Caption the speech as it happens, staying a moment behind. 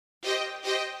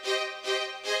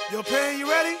Yo, Pan, you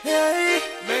ready? Yeah.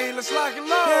 Man, let's lock and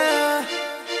load. Yeah.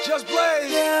 Just blaze.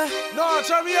 Yeah. No,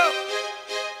 turn me up.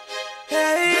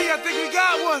 Hey. I think we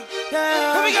got one.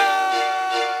 Yeah. Here we go.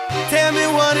 Tell me,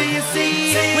 what do you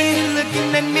see when you're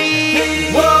looking at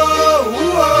me? Whoa,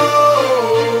 whoa,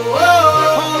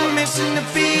 whoa. On a mission to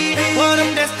be what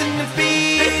I'm destined to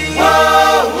be.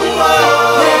 Whoa,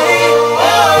 whoa, Hey.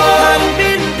 whoa. I done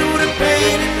been through the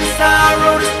pain and the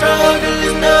sorrow, the struggle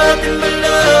is nothing but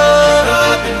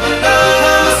love.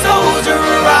 I'm a soldier,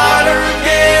 a rider, a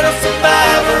ghetto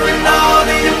survivor, and all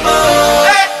the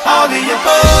above. All the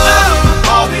above.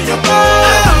 All the above.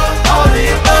 All the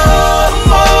above.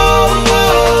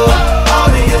 All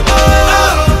the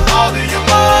above. All the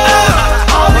above.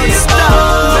 All the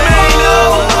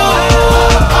above.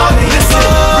 Listen,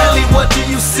 really, what do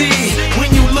you see when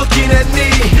you looking at me?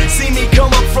 See me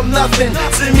come up from nothing,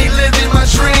 see me living my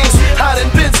dreams. I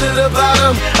done been to the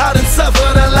bottom, I done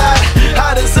suffered a lot.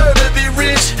 I deserve to be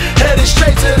rich, headed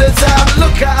straight to the top.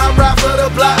 Look how I ride for the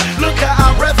block, look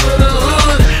how I rap for the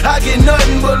hood. I get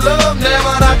nothing but love now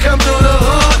when I come through the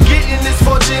hood. Getting this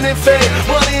fortune and fame,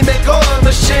 money make all of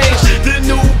us change. The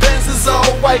new Benz is all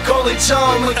white, call it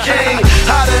John McCain.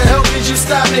 How the hell could you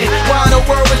stop me? Why in the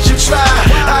world would you try?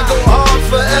 I go hard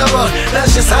forever,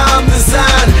 that's just how I'm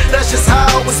designed. That's just how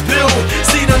I was built.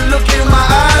 See the look in my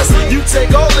eyes, you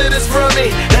take all of this from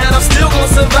me, and I'm still gonna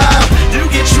survive. You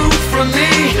get truth from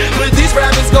me, but these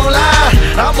rappers gon' lie.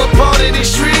 I'm a part of these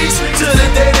streets to the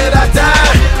day that I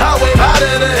die. I wave high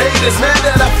to the haters, man,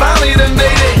 that I finally done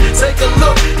made it. Take a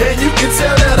look, and you can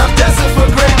tell that I'm destined for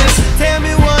greatness. Tell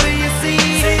me, what do you see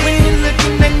when you're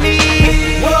looking at me?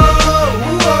 Whoa,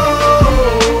 whoa,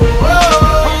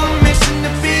 whoa. On a mission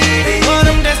to be what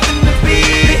I'm destined to be.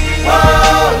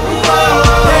 Whoa, whoa,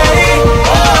 Hey.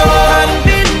 whoa. I done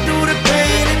been through the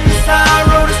pain and the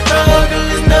sorrow, the struggle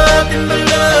is nothing but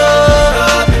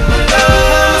love.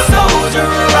 I'm a soldier,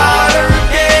 a rider, a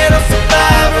ghetto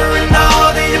survivor, and all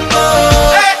the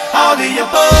above. All the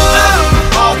above.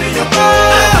 All the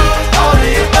above. All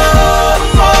the above.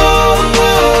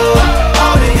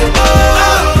 All the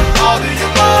above. All the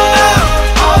above.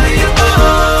 All the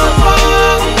above.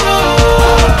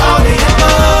 All the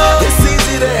above. It's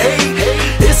easy to hate,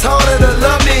 it's harder to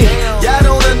love me. Y'all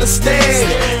don't understand,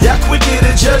 y'all quicker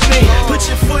to judge me. Put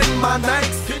your foot in my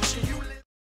nice picture, you live.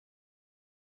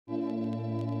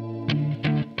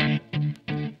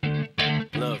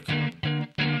 Look,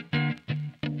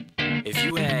 if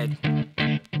you had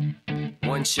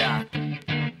one shot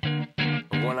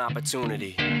or one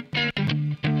opportunity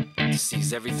to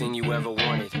seize everything you ever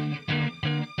wanted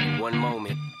in one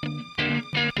moment,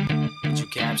 would you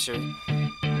capture it?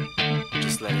 Or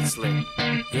just let it slip?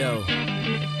 Yo.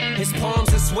 His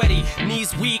palms are sweaty,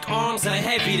 knees weak, arms are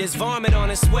heavy. There's vomit on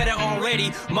his sweater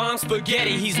already. Mom's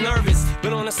spaghetti, he's nervous,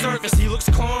 but on the surface he looks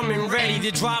calm and ready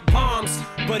to drop bombs.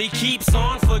 But he keeps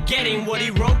on forgetting what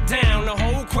he wrote down. The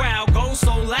whole crowd goes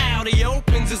so loud, he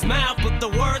opens his mouth, but the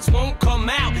words won't come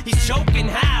out. He's choking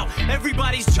how?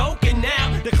 Everybody's choking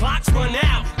now. The clock's run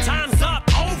out, time's up,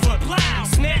 over, plow.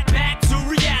 Snap back to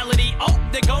reality. Oh,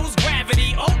 there goes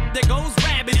gravity. Oh, there goes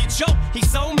rabbit, he choke. He's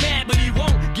so mad, but he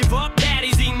won't give up.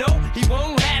 Daddies, he know he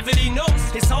won't have it. He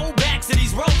knows his whole back to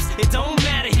these ropes. It don't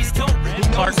matter, he's dope.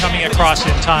 Clark coming across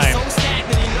in time.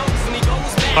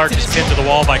 Clark is pinned to the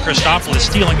wall by Christopoulos.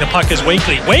 Stealing the puck is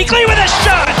Wakely. Wakely with a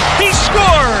shot! He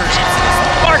scores!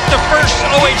 Clark, the first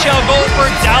OHL goal for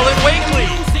Dalyn Wakely.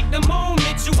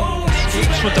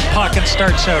 Escapes with the puck and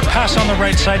starts out. Pass on the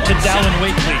right side to Dalyn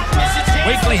Wakely.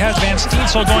 Wakely has Van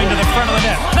Steensel going to the front of the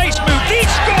net. Nice move. He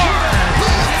scores!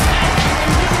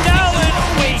 Dalyn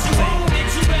Wakely.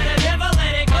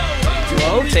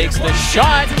 Lowe takes the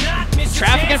shot.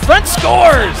 Traffic in front,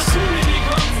 scores!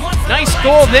 Nice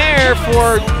goal there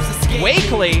for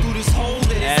Wakely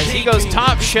as he goes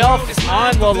top shelf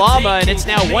on Lalama, and it's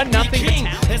now 1-0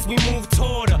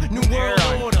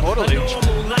 Totally.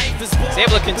 He's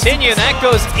able to continue, and that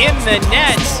goes in the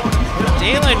net.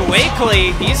 Dalyn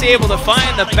Wakely, he's able to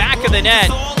find the back of the net,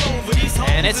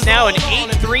 and it's now an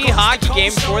 8-3 hockey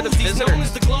game for the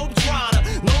visitors.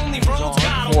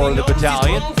 For the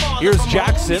battalion. Here's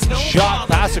Jackson, shot,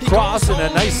 pass across, and a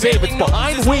nice save. It's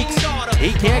behind Weeks.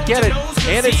 He can't get it,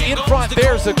 and it's in front.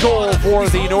 There's a goal for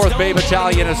the North Bay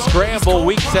Battalion. A scramble.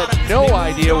 Weeks had no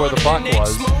idea where the puck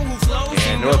was,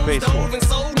 and North Bay scored.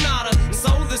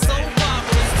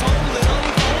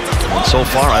 So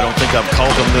far, I don't think I've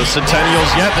called them the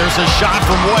Centennials yet. There's a shot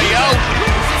from way out.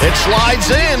 It slides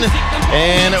in,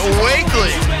 and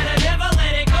Wakely.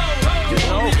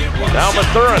 Now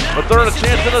Mathurin a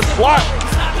chance in the slot.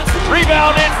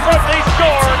 Rebound in front, they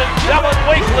scored, and Dalyn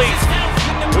Wakely,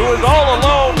 who is all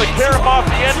alone to carry him off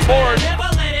the end. board.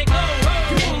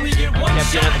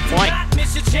 Kept it at the point.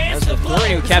 As the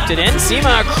Flurry who kept it in.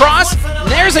 Sema across.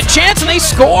 And there's a chance and they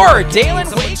score. Dalyn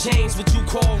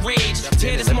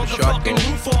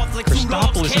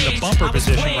Christopoulos in the bumper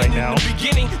position right now.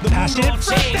 Pass in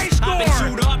front, they score!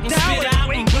 Dalyn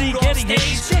Wakely getting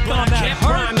his stick on that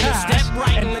hard pass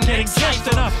and getting just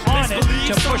enough on it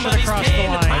to push it across the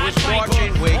line. I was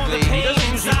watching Wakely. He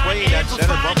doesn't usually play in that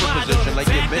center bumper position like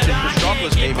you mentioned.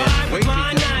 Christopoulos came in.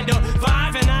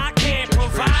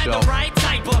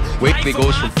 Wakely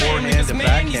goes from forehand to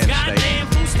backhand tonight.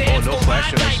 Oh, no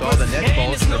question. I saw the net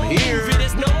balls from here.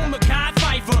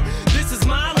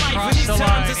 Across the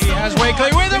line, he has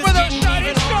Wakely with him with a shot,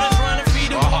 he scores!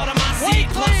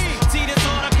 Wakely! That's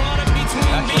what I'm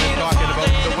talking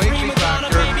about, the Wakely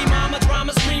factor.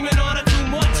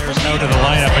 There's no to the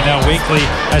lineup, and now Wakely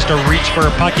has to reach for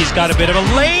a puck. He's got a bit of a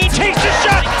lane, takes a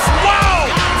shot! Wow!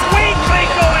 Wakely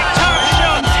going top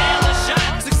shot!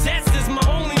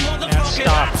 And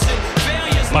stopped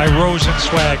by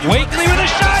Rosenzweig. Wakely with a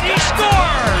shot, he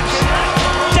scores!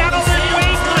 Dalyn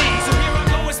Wakely!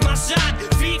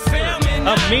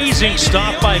 Amazing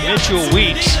stop by Mitchell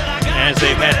Weeks, as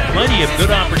they've had plenty of good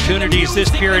opportunities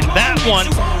this period. That one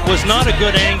was not a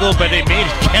good angle, but they made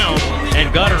it count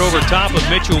and got it over top of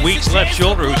Mitchell Weeks' left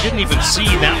shoulder, who didn't even see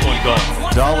that one go.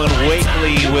 Dalyn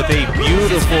Wakely with a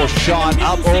beautiful shot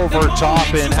up over top,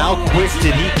 and how quick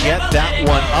did he get that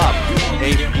one up?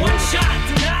 A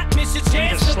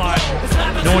slot.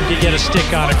 No one can get a stick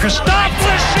on it.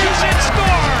 Christopoulos shoots and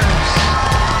scores!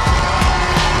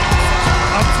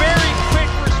 A very quick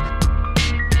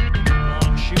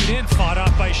long shoot in, fought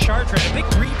off by Chartrand. A big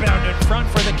rebound in front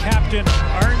for the captain,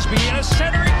 Arnsby, and a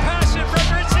centering pass in front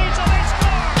for Enciso. They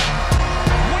score!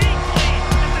 Wakely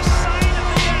at the side of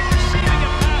the net, receiving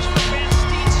a pass from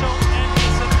Enciso, and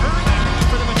it's an early lead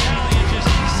for the battalion,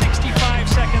 just 65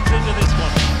 seconds into this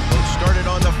one. Well, it started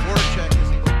on the forecheck.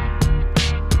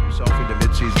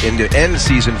 Into end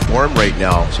season form right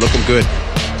now. It's looking good.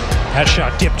 That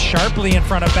shot dipped sharply in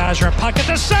front of Bazaar. Puck at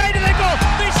the side and they go.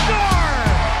 They score!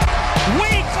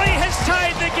 Wakely has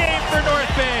tied the game for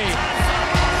North Bay.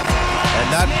 And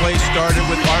that play started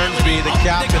with Arnsby, the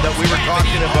captain that we were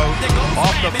talking about,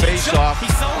 off the face-off.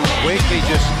 Wakely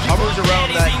just hovers around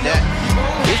that net.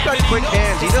 He's got quick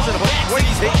hands. He doesn't quite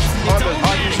take on the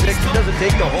hockey stick. He doesn't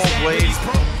take the whole play.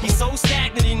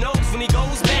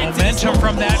 Momentum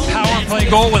from that power play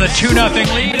goal with a 2-0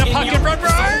 lead. A puck in front for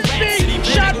Arnsby.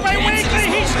 Shot by Wakely.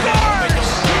 He scores!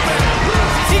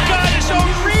 He got his own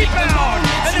rebound.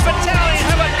 And the battalion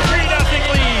have a 3-0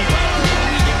 lead.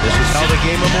 This is how the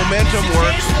game of momentum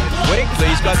works.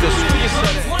 Wakely's got the squeeze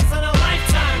set.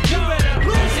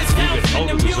 Out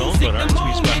of his own, but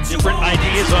Arnsby's got different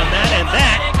ideas on that, and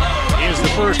that is the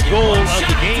first goal of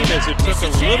the game, as it took a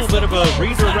little bit of a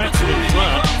redirection in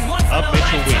front of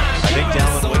Mitchell Weeks. I think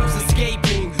Dalyn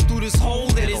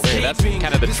Wakely, that's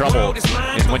kind of the trouble, is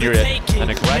when you're an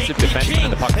aggressive defenseman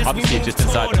and the puck obviously just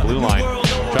inside the blue line,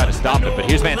 trying to stop it. But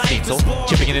here's Van Steensel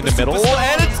chipping it in the middle,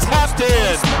 and it's tapped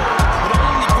in.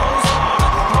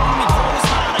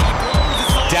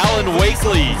 Dalyn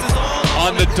Wakely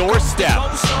on the doorstep.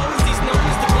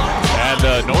 And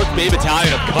the North Bay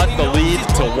Battalion have cut the lead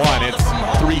to 1. It's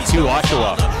 3-2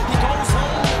 Oshawa.